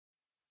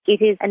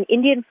It is an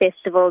Indian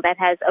festival that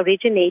has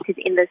originated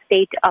in the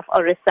state of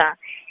Orissa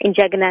in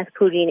Jagannath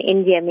Puri in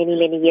India many,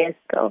 many years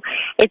ago.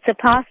 It's a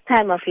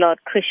pastime of Lord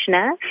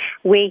Krishna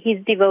where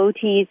his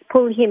devotees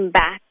pull him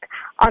back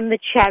on the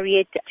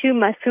chariot to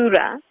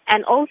Mathura,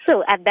 and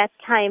also at that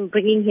time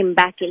bringing him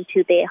back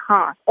into their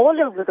heart. All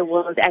over the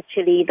world,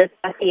 actually, the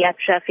Rath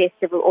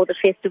Festival or the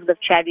Festival of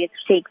Chariots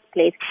takes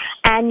place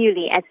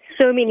annually at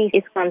so many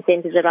ISKCON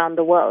centers around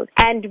the world.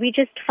 And we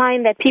just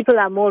find that people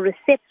are more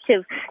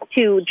receptive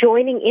to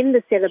joining in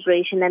the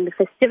celebration and the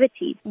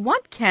festivities.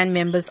 What can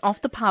members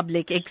of the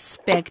public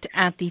expect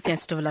at the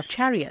Festival of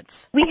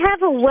Chariots? We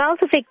have a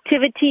wealth of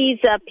activities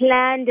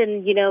planned,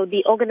 and,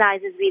 the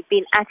organizers, we've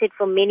been at it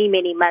for many,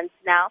 many months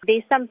now.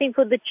 There's something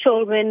for the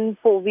children.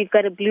 We've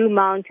got a Blue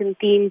Mountain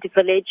themed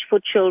village for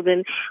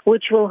children,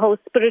 which will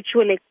host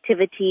spiritual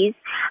activities.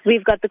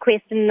 We've got the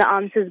question and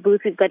answers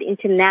booth. We've got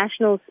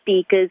international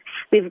speakers.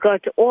 We've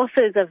got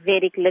authors of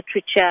Vedic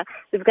literature.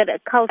 We've got a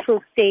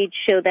cultural stage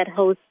show that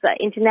hosts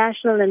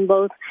international and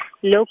both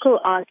local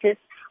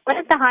artists. One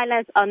of the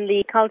highlights on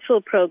the cultural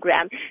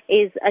program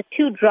is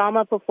 2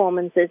 drama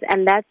performances,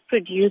 and that's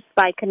produced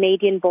by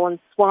Canadian-born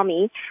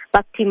Swami,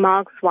 Bhakti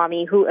Marg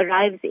Swami, who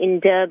arrives in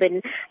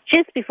Durban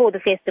just before the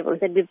festival.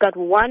 And we've got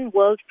one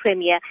world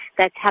premiere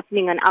that's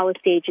happening on our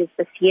stages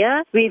this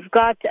year. We've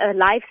got a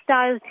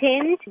lifestyle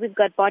tent. We've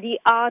got body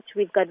art.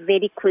 We've got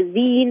Vedic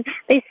cuisine.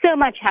 There's so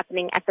much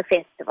happening at the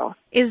festival.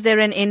 Is there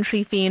an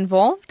entry fee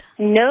involved?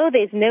 No,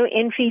 there's no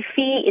entry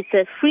fee. It's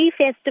a free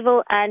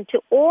festival, and to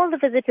all the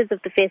visitors of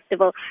the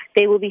festival,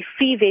 there will be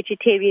free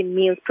vegetarian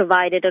meals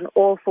provided on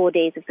all 4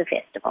 days of the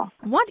festival.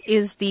 What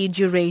is the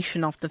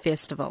duration of the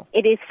festival?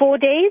 It is 4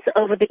 days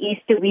over the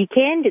Easter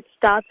weekend. It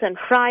starts on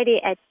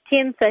Friday at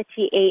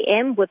 10:30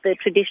 a.m. with the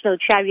traditional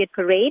chariot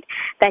parade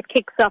that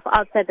kicks off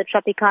outside the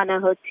Tropicana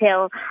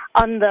Hotel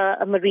on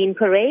the Marine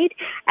Parade.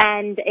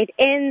 And it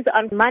ends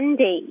on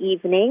Monday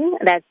evening,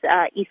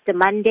 that's Easter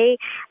Monday,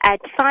 at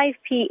 5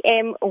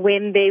 p.m.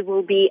 when there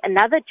will be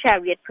another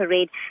chariot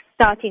parade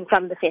starting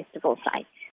from the festival site.